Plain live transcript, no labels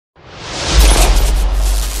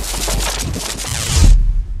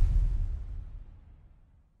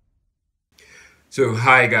So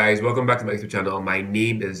hi guys, welcome back to my YouTube channel. My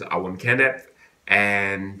name is Kenneth,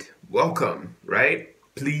 and welcome, right?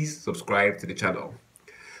 Please subscribe to the channel.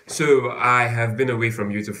 So I have been away from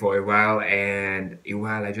YouTube for a while, and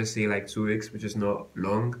I just say like 2 weeks, which is not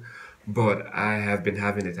long, but I have been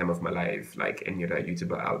having the time of my life like any other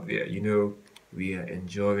YouTuber out there. We are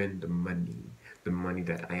enjoying the money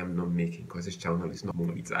that I am not making because this channel is not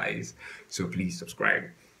monetized. So please subscribe.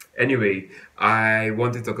 Anyway, I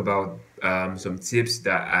want to talk about some tips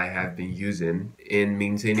that I have been using in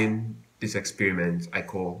maintaining this experiment I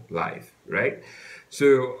call life, right?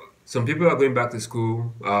 So some people are going back to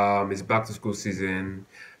school. It's back to school season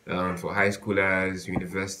for high schoolers,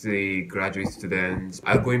 university, graduate students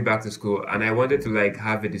are going back to school, and I wanted to like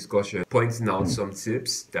have a discussion pointing out some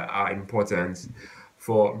tips that are important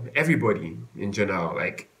for everybody in general,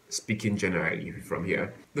 like speaking generally from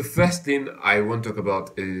here. The first thing I want to talk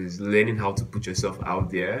about is learning how to put yourself out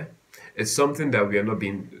there. It's something that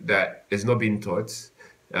that is not being taught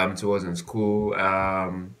to us in school.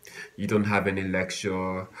 You don't have any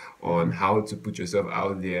lecture on how to put yourself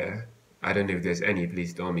out there. I don't know if there's any,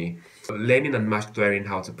 please tell me. Learning and mastering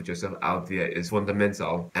how to put yourself out there is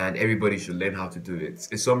fundamental, and everybody should learn how to do it.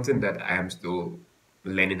 It's something that I am still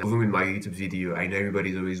learning. Even with my YouTube video, I know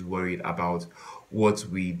everybody's always worried about what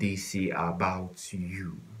they say about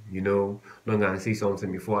you. Not gonna say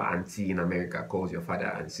something before auntie in America calls your father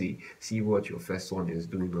and see what your first son is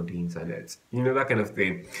doing on the internet. That kind of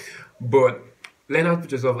thing. But learn how to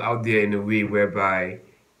put yourself out there in a way whereby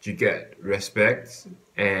you get respect.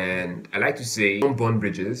 And I like to say, don't burn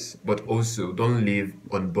bridges, but also don't live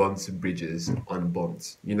unburnt bridges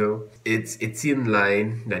unburnt. It's a thin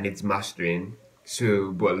line that needs mastering.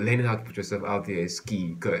 So, but learning how to put yourself out there is key,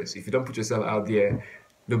 because if you don't put yourself out there,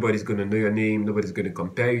 nobody's going to know your name, nobody's going to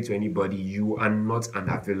compare you to anybody. You are not an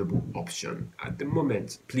available option at the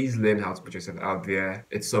moment. Please learn how to put yourself out there.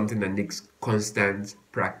 It's something that needs constant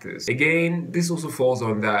practice. Again, this also falls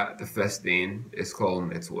under the first thing. It's called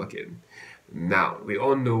networking. Now, we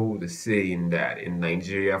all know the saying that in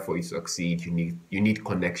Nigeria, for you to succeed, you need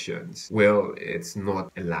connections. Well, it's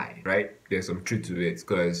not a lie, right? There's some truth to it,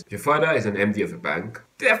 because if your father is an MD of a bank,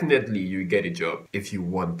 definitely you get a job if you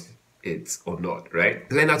want it or not,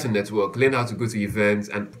 right? Learn how to network, learn how to go to events,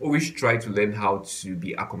 and always try to learn how to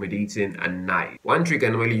be accommodating and nice. One trick I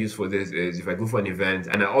normally use for this is if I go for an event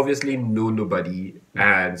and I obviously know nobody,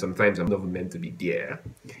 and sometimes I'm not meant to be there,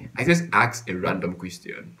 I just ask a random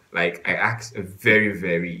question. Like, I ask a very,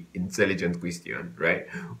 very intelligent question, right?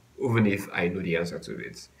 Even if I know the answer to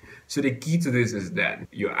it. So the key to this is that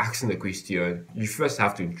you're asking a question, you first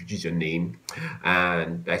have to introduce your name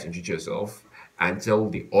and that's introduce yourself, and tell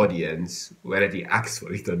the audience, whether they ask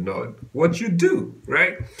for it or not, what you do,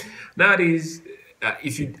 right? Nowadays,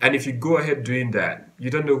 if you go ahead doing that, you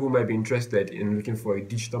don't know who might be interested in looking for a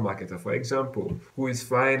digital marketer, for example, who is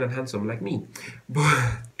fine and handsome like me.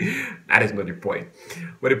 But that is not the point.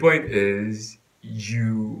 But the point is,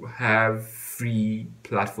 you have free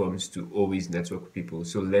platforms to always network with people.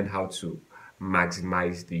 So learn how to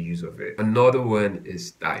maximize the use of it. Another one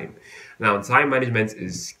is time. Now, time management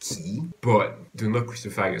is key, but do not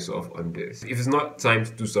crucify yourself on this. If it's not time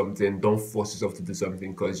to do something, don't force yourself to do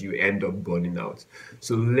something, because you end up burning out.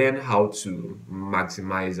 So learn how to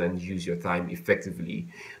maximize and use your time effectively.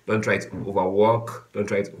 Don't try to overwork, don't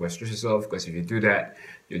try to overstress yourself, because if you do that,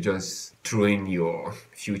 you're just throwing your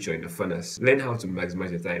future in the furnace. Learn how to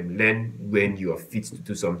maximize your time. Learn when you are fit to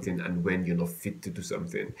do something and when you're not fit to do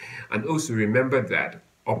something. And also remember that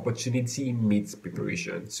opportunity meets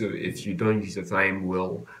preparation. So if you don't use your time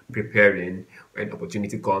well preparing, when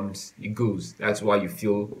opportunity comes, it goes. That's why you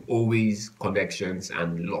feel always connections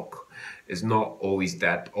and luck. It's not always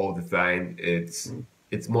that all the time. It's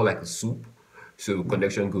more like a soup. So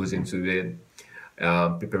connection goes into it.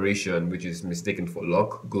 Preparation, which is mistaken for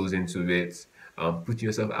luck, goes into it. Putting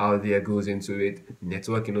yourself out there goes into it.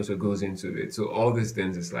 Networking also goes into it. So all these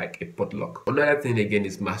things is like a potluck. Another thing again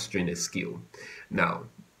is mastering a skill. Now,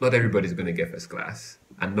 not everybody's going to get first class,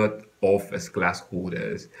 and not all first class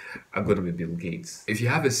holders are going to be Bill Gates. If you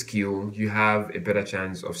have a skill, you have a better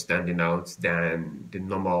chance of standing out than the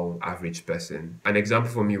normal average person. An example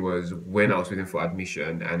for me was when I was waiting for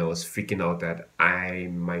admission and I was freaking out that I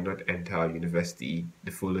might not enter university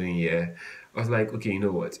the following year. I was like, okay, you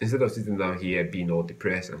know what? Instead of sitting down here being all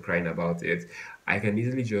depressed and crying about it, I can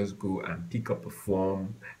easily just go and pick up a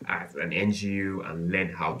form at an NGO and learn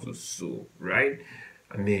how to sew, right?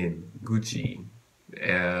 I mean, Gucci,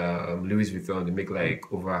 Louis Vuitton, they make like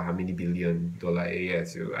over how many $billion a year.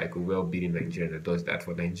 So I could well be in Nigeria that does that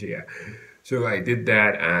for Nigeria. So I did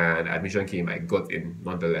that, and admission came. I got in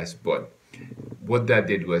nonetheless. But what that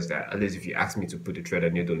did was that, at least if you asked me to put a thread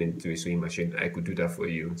and needle into a sewing machine, I could do that for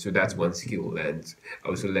you. So that's one skill learned. I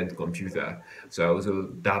also learned computer. So I also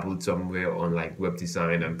dabbled somewhere on like web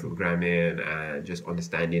design and programming and just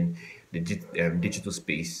understanding the digital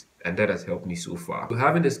space. And that has helped me so far. So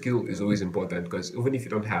having the skill is always important, because even if you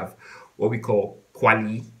don't have what we call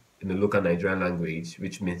quali in the local Nigerian language,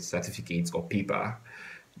 which means certificates or paper,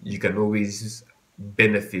 you can always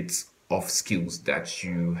benefit of skills that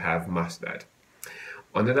you have mastered.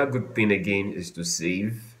 Another good thing again is to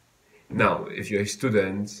save. Now, if you're a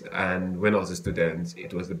student, and when I was a student,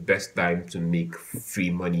 it was the best time to make free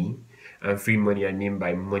money. And free money, I mean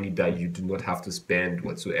by money that you do not have to spend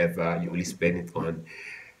whatsoever. You only spend it on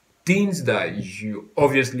things that you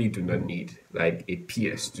obviously do not need, like a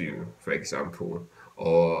PS2, for example,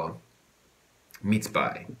 or meat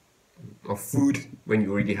pie, or food when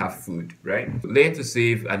you already have food, right? Learn to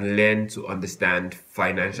save and learn to understand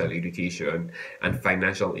financial education and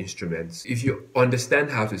financial instruments. If you understand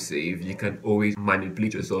how to save, you can always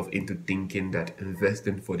manipulate yourself into thinking that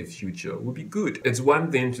investing for the future will be good. It's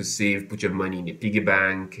one thing to save, put your money in a piggy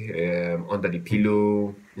bank, under the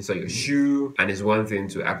pillow, inside your shoe, and it's one thing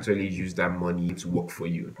to actually use that money to work for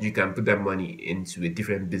you. You can put that money into a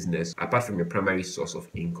different business apart from your primary source of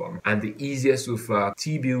income. And the easiest so far,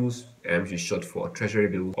 T-bills, which is short for treasury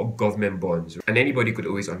bills, or government bonds. And anybody could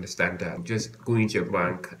always understand that. Just go into your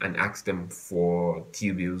bank and ask them for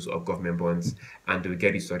T-bills or government bonds, and they'll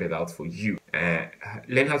get it sorted out for you.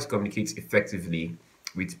 Learn how to communicate effectively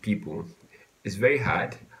with people. It's very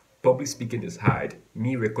hard. Public speaking is hard.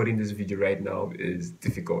 Me recording this video right now is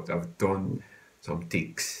difficult. I've done some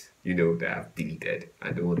takes, that I've deleted.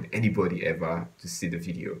 I don't want anybody ever to see the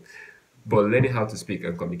video. But learning how to speak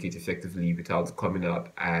and communicate effectively without coming out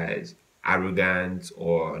as arrogant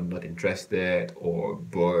or not interested or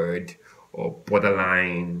bored or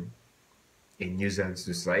borderline a nuisance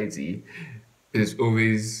to society is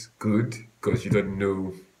always good, because you don't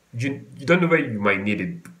know where you might need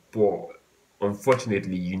it, but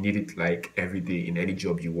unfortunately you need it like every day in any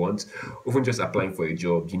job you want. Even just applying for a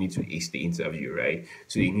job, you need to ace the interview, right?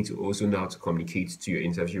 So you need to also know how to communicate to your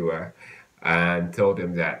interviewer and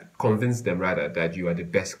convince them rather, that you are the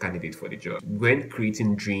best candidate for the job. When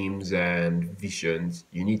creating dreams and visions,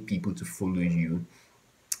 you need people to follow you,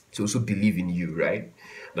 to also believe in you, right?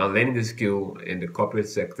 Now, learning the skill in the corporate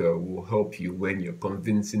sector will help you when you're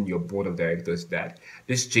convincing your board of directors that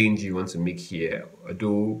this change you want to make here,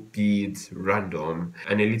 although be it random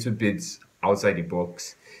and a little bit outside the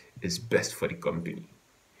box, is best for the company.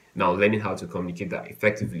 Now, learning how to communicate that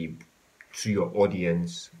effectively to your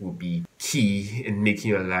audience will be key in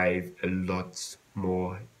making your life a lot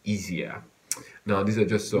more easier. Now, these are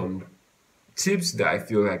just some tips that I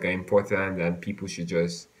feel like are important, and people should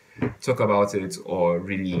just talk about it or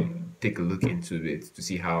really take a look into it to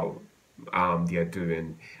see how they are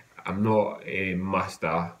doing. I'm not a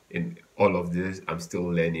master in all of this. I'm still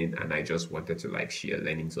learning, and I just wanted to share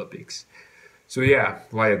learning topics. So yeah,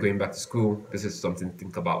 while you're going back to school, this is something to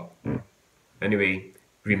think about. Anyway,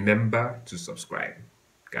 remember to subscribe,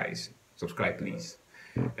 guys. Subscribe, please.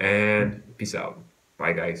 And peace out.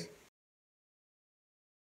 Bye, guys.